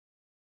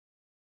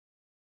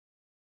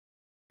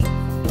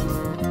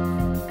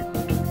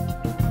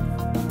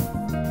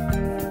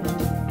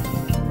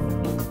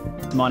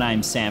My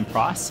name's Sam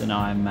Price and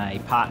I'm a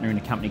partner in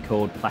a company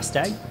called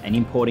Plastag, an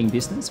importing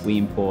business. We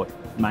import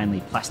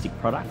mainly plastic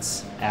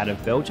products out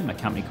of Belgium. A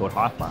company called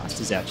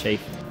Highplast is our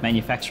chief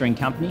manufacturing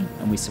company,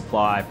 and we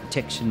supply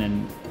protection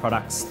and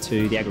products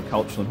to the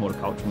agricultural and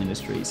horticultural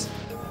industries.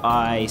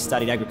 I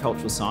studied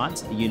agricultural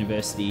science at the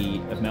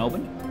University of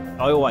Melbourne.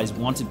 I always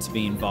wanted to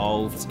be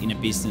involved in a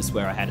business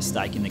where I had a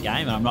stake in the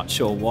game, and I'm not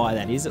sure why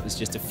that is. It was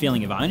just a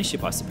feeling of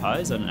ownership, I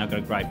suppose. And I've got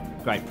a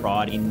great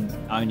pride in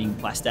owning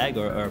Plastag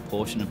or a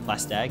portion of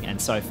Plastag, and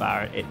so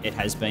far it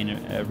has been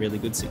a really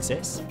good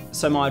success.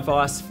 So my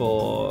advice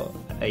for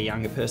a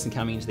younger person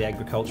coming into the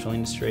agricultural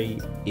industry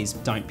is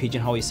don't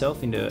pigeonhole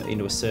yourself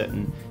into a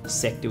certain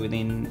sector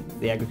within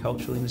the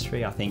agricultural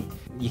industry. I think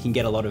you can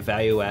get a lot of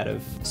value out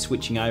of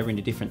switching over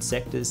into different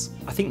sectors.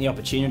 I think the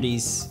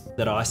opportunities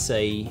that I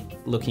see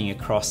looking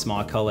across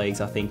my colleagues,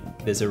 I think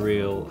there's a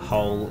real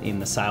hole in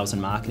the sales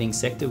and marketing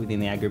sector within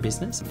the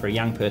agribusiness. For a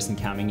young person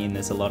coming in,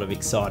 there's a lot of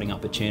exciting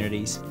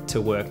opportunities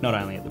to work not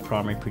only at the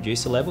primary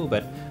producer level,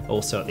 but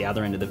also at the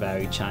other end of the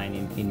value chain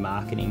in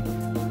marketing.